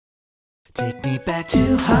Take me back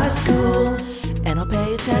to high school, and I'll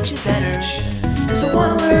pay attention better, 'cause I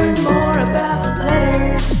wanna learn more about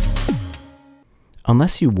letters.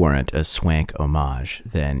 Unless you warrant a swank homage,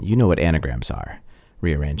 then you know what anagrams are,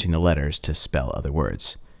 rearranging the letters to spell other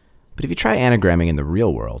words. But if you try anagramming in the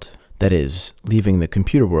real world, that is, leaving the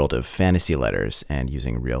computer world of fantasy letters and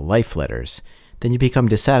using real-life letters, then you become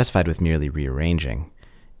dissatisfied with merely rearranging,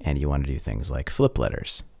 and you want to do things like flip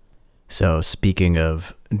letters. So speaking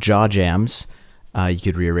of jaw jams, you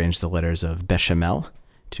could rearrange the letters of bechamel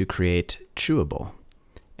to create chewable.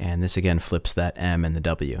 And this again flips that M and the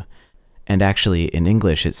W. And actually, in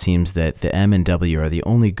English, it seems that the M and W are the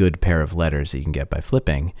only good pair of letters that you can get by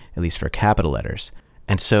flipping, at least for capital letters.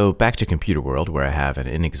 And so back to computer world, where I have an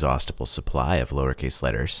inexhaustible supply of lowercase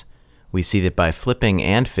letters, we see that by flipping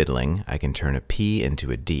and fiddling, I can turn a P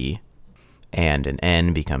into a D, and an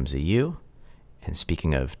N becomes a U. And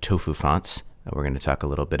speaking of tofu fonts, we're going to talk a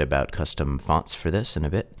little bit about custom fonts for this in a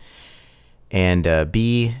bit. And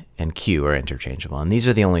B and Q are interchangeable, and these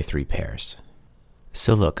are the only three pairs.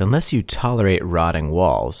 So look, unless you tolerate rotting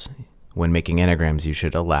walls, when making anagrams you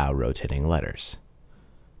should allow rotating letters.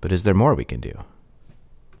 But is there more we can do?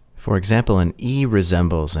 For example, an E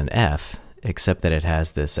resembles an F, except that it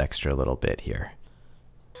has this extra little bit here.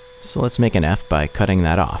 So let's make an F by cutting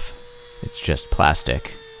that off. It's just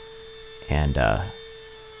plastic. And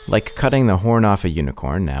like cutting the horn off a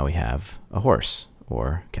unicorn, now we have a horse,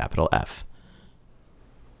 or capital F.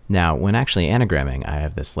 Now, when actually anagramming, I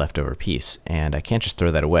have this leftover piece, and I can't just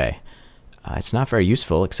throw that away. It's not very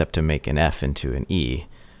useful except to make an F into an E,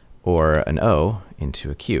 or an O into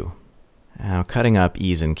a Q. Now, cutting up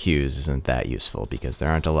E's and Q's isn't that useful because there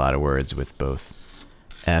aren't a lot of words with both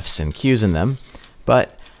F's and Q's in them,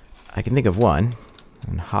 but I can think of one,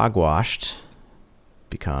 and hogwashed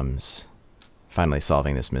becomes, finally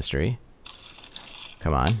solving this mystery.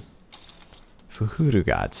 Come on.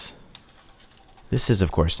 Fuhurugats. This is, of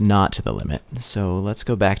course, not to the limit, so let's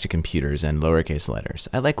go back to computers and lowercase letters.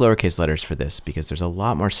 I like lowercase letters for this because there's a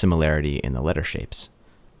lot more similarity in the letter shapes.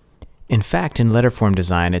 In fact, in letterform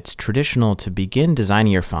design, it's traditional to begin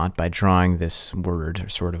designing your font by drawing this word, or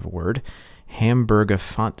sort of a word,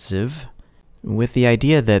 Hamburgerfontsiv, with the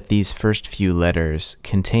idea that these first few letters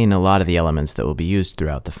contain a lot of the elements that will be used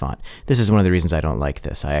throughout the font. This is one of the reasons I don't like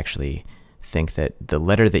this. I actually think that the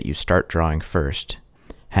letter that you start drawing first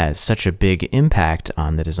has such a big impact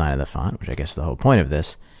on the design of the font, which I guess is the whole point of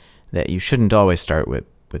this, that you shouldn't always start with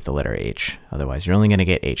the letter H. Otherwise, you're only going to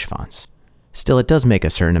get H fonts. Still, it does make a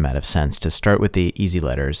certain amount of sense to start with the easy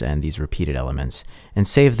letters and these repeated elements, and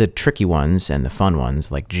save the tricky ones and the fun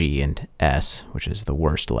ones like G and S, which is the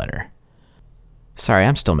worst letter. Sorry,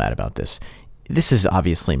 I'm still mad about this. This is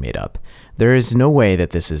obviously made up. There is no way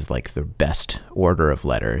that this is like the best order of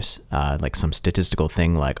letters, like some statistical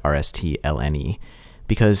thing like RSTLNE,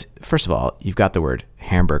 because first of all, you've got the word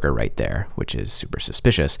hamburger right there, which is super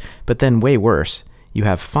suspicious, but then way worse, you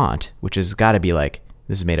have font, which has got to be like,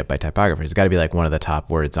 this is made up by typographers, it's got to be like one of the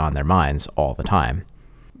top words on their minds all the time.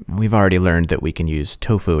 We've already learned that we can use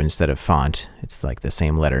tofu instead of font. It's like the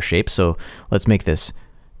same letter shape, so let's make this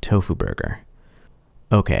tofu burger.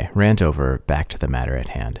 Okay, rant over, back to the matter at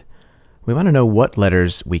hand. We want to know what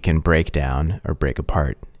letters we can break down or break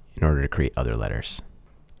apart in order to create other letters.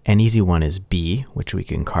 An easy one is B, which we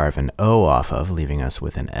can carve an O off of, leaving us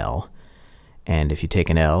with an L. And if you take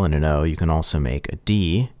an L and an O, you can also make a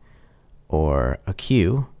D, or a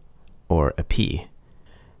Q, or a P.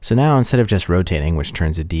 So now instead of just rotating, which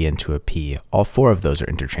turns a D into a P, all four of those are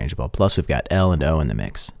interchangeable, plus we've got L and O in the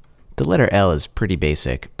mix. The letter L is pretty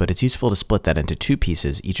basic, but it's useful to split that into two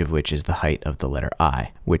pieces, each of which is the height of the letter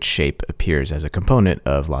I, which shape appears as a component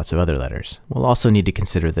of lots of other letters. We'll also need to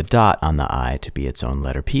consider the dot on the I to be its own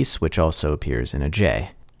letter piece, which also appears in a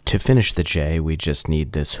J. To finish the J, we just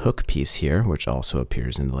need this hook piece here, which also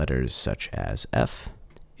appears in letters such as F.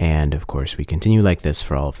 And of course, we continue like this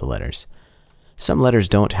for all of the letters. Some letters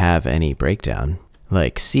don't have any breakdown,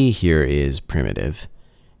 like C here is primitive,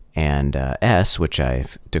 and S, which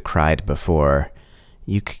I've decried before,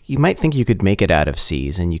 you might think you could make it out of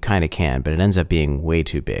C's, and you kind of can, but it ends up being way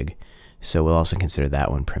too big, so we'll also consider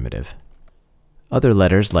that one primitive. Other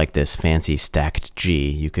letters, like this fancy stacked G,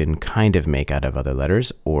 you can kind of make out of other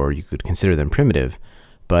letters, or you could consider them primitive,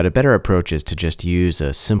 but a better approach is to just use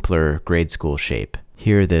a simpler grade school shape.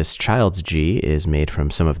 Here, this child's G is made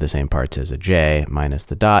from some of the same parts as a J, minus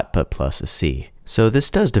the dot, but plus a C. So this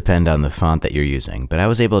does depend on the font that you're using, but I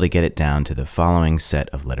was able to get it down to the following set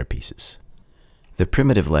of letter pieces. The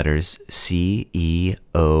primitive letters C, E,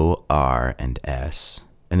 O, R, and S,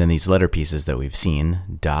 and then these letter pieces that we've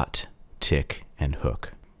seen, dot, tick, and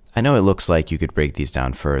hook. I know it looks like you could break these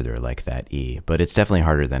down further like that E, but it's definitely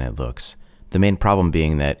harder than it looks. The main problem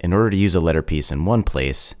being that in order to use a letter piece in one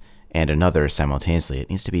place and another simultaneously, it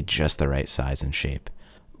needs to be just the right size and shape.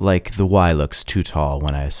 Like the Y looks too tall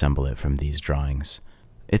when I assemble it from these drawings.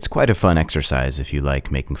 It's quite a fun exercise if you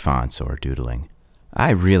like making fonts or doodling.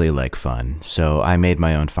 I really like fun, so I made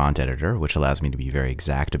my own font editor, which allows me to be very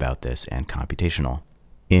exact about this and computational.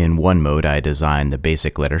 In one mode, I designed the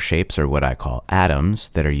basic letter shapes, or what I call atoms,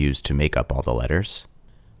 that are used to make up all the letters.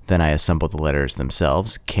 Then I assemble the letters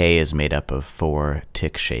themselves. K is made up of 4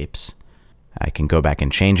 tick shapes. I can go back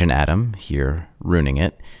and change an atom, here ruining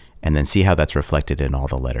it, and then see how that's reflected in all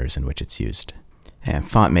the letters in which it's used. And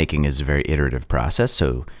font making is a very iterative process,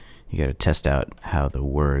 so you got to test out how the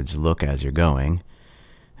words look as you're going.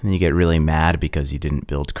 And then you get really mad because you didn't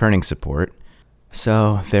build kerning support.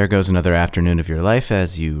 So there goes another afternoon of your life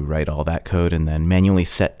as you write all that code and then manually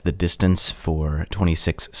set the distance for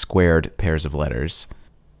 26 squared pairs of letters.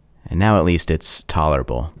 And now at least it's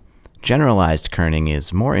tolerable. Generalized kerning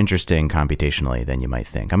is more interesting computationally than you might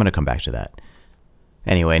think. I'm going to come back to that.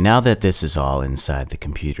 Anyway, now that this is all inside the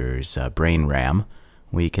computer's brain RAM,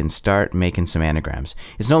 we can start making some anagrams.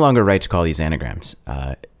 It's no longer right to call these anagrams.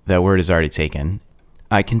 That word is already taken.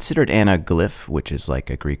 I considered anaglyph, which is like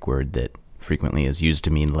a Greek word that frequently is used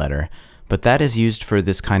to mean letter, but that is used for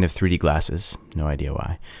this kind of 3D glasses. No idea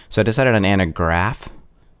why. So I decided on anagraph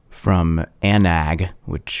from anag,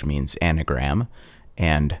 which means anagram,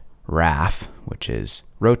 and raph, which is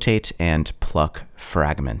rotate and pluck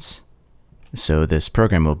fragments. So this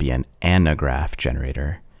program will be an anagraph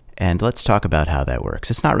generator, and let's talk about how that works.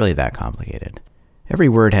 It's not really that complicated. Every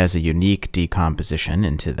word has a unique decomposition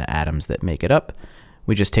into the atoms that make it up.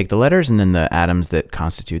 We just take the letters and then the atoms that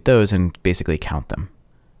constitute those and basically count them.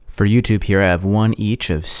 For YouTube here, I have 1 each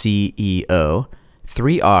of C, E, O,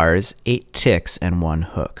 3 R's, 8 ticks, and 1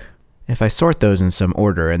 hook. If I sort those in some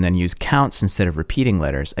order and then use counts instead of repeating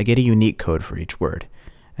letters, I get a unique code for each word.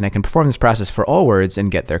 And I can perform this process for all words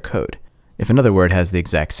and get their code. If another word has the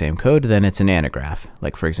exact same code, then it's an anagraph,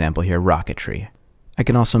 like for example here, rocketry. I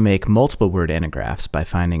can also make multiple word anagraphs by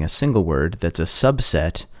finding a single word that's a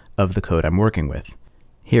subset of the code I'm working with.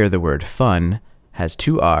 Here, the word fun has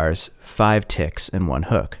 2 R's, 5 ticks, and 1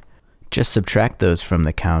 hook. Just subtract those from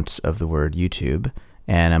the counts of the word YouTube,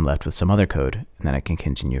 and I'm left with some other code, and then I can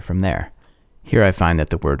continue from there. Here I find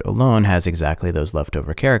that the word alone has exactly those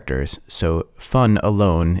leftover characters, so fun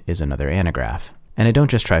alone is another anagraph. And I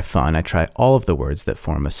don't just try fun, I try all of the words that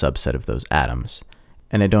form a subset of those atoms.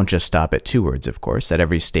 And I don't just stop at 2 words, of course. At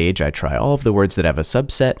every stage, I try all of the words that have a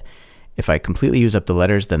subset. If I completely use up the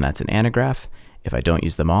letters, then that's an anagraph. If I don't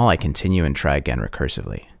use them all, I continue and try again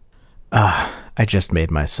recursively. I just made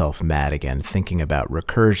myself mad again thinking about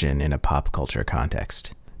recursion in a pop culture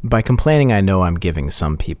context. By complaining, I know I'm giving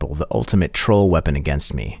some people the ultimate troll weapon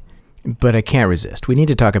against me. But I can't resist. We need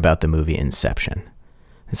to talk about the movie Inception.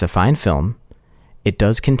 It's a fine film. It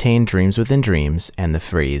does contain dreams within dreams and the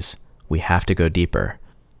phrase, "we have to go deeper."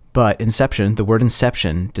 But Inception, the word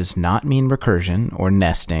inception, does not mean recursion or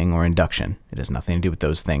nesting or induction. It has nothing to do with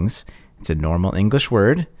those things. It's a normal English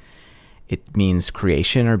word. It means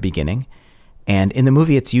creation or beginning. And in the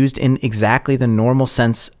movie, it's used in exactly the normal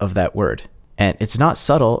sense of that word. And it's not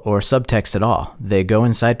subtle or subtext at all. They go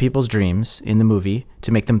inside people's dreams in the movie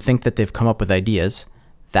to make them think that they've come up with ideas.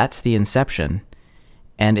 That's the inception.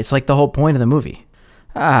 And it's like the whole point of the movie.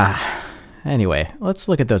 Anyway, let's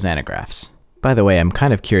look at those anagraphs. By the way, I'm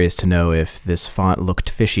kind of curious to know if this font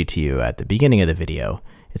looked fishy to you at the beginning of the video.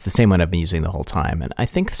 It's the same one I've been using the whole time, and I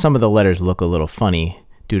think some of the letters look a little funny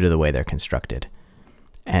due to the way they're constructed.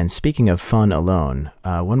 And speaking of fun alone,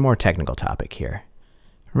 one more technical topic here.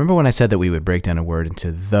 Remember when I said that we would break down a word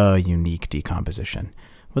into the unique decomposition?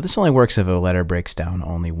 Well, this only works if a letter breaks down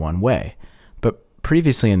only one way. But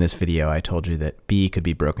previously in this video, I told you that B could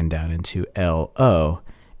be broken down into LO,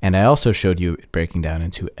 and I also showed you it breaking down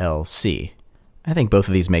into LC. I think both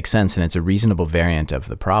of these make sense, and it's a reasonable variant of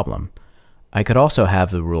the problem. I could also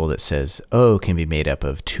have the rule that says O can be made up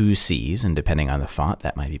of 2 C's, and depending on the font,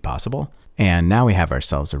 that might be possible. And now we have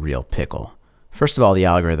ourselves a real pickle. First of all, the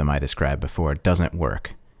algorithm I described before doesn't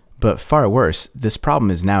work. But far worse, this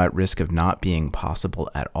problem is now at risk of not being possible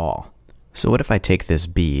at all. So what if I take this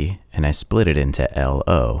B and I split it into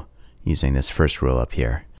LO, using this first rule up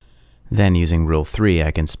here? Then using rule 3,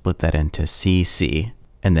 I can split that into CC,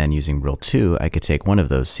 and then using rule 2, I could take one of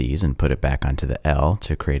those C's and put it back onto the L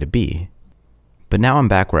to create a B. But now I'm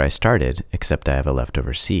back where I started, except I have a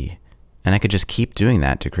leftover C. And I could just keep doing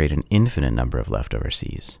that to create an infinite number of leftover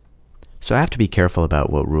C's. So I have to be careful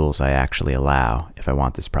about what rules I actually allow if I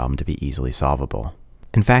want this problem to be easily solvable.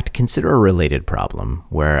 In fact, consider a related problem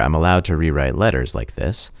where I'm allowed to rewrite letters like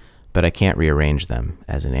this, but I can't rearrange them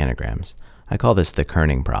as in anagrams. I call this the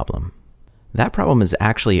kerning problem. That problem is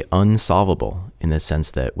actually unsolvable in the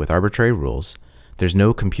sense that with arbitrary rules, there's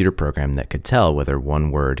no computer program that could tell whether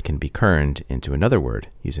one word can be kerned into another word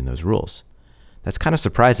using those rules. That's kind of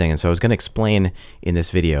surprising, and so I was going to explain in this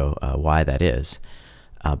video why that is.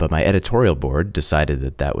 But my editorial board decided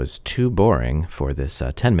that that was too boring for this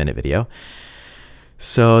 10-minute video.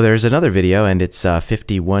 So there's another video, and it's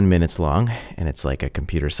 51 minutes long, and it's like a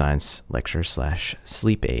computer science lecture /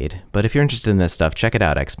 sleep aid. But if you're interested in this stuff, check it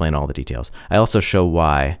out. I explain all the details. I also show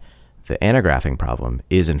why the anagraphing problem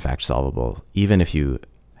is in fact solvable, even if you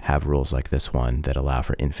have rules like this one that allow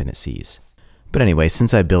for infinite C's. But anyway,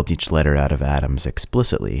 since I built each letter out of atoms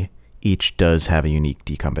explicitly, each does have a unique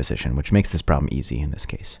decomposition, which makes this problem easy in this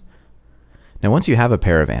case. Now, once you have a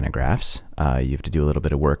pair of anagraphs, you have to do a little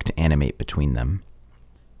bit of work to animate between them.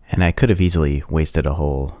 And I could have easily wasted a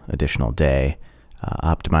whole additional day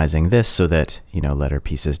optimizing this so that, letter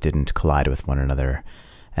pieces didn't collide with one another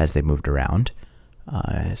as they moved around.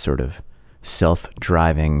 Sort of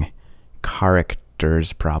self-driving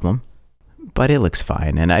characters problem. But it looks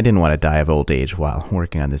fine, and I didn't want to die of old age while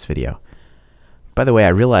working on this video. By the way, I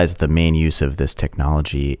realized the main use of this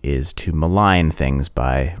technology is to malign things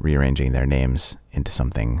by rearranging their names into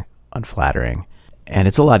something unflattering. And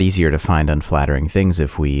it's a lot easier to find unflattering things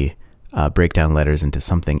if we break down letters into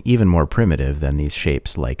something even more primitive than these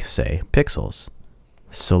shapes like, say, pixels.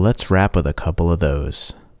 So let's wrap with a couple of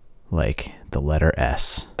those, like the letter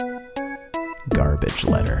S. Garbage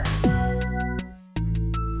letter.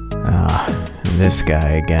 This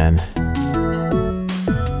guy again.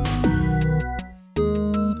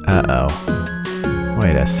 Uh-oh.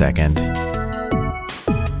 Wait a second.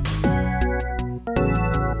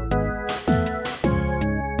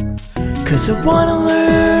 'Cause I wanna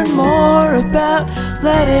learn more about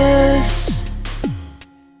letters.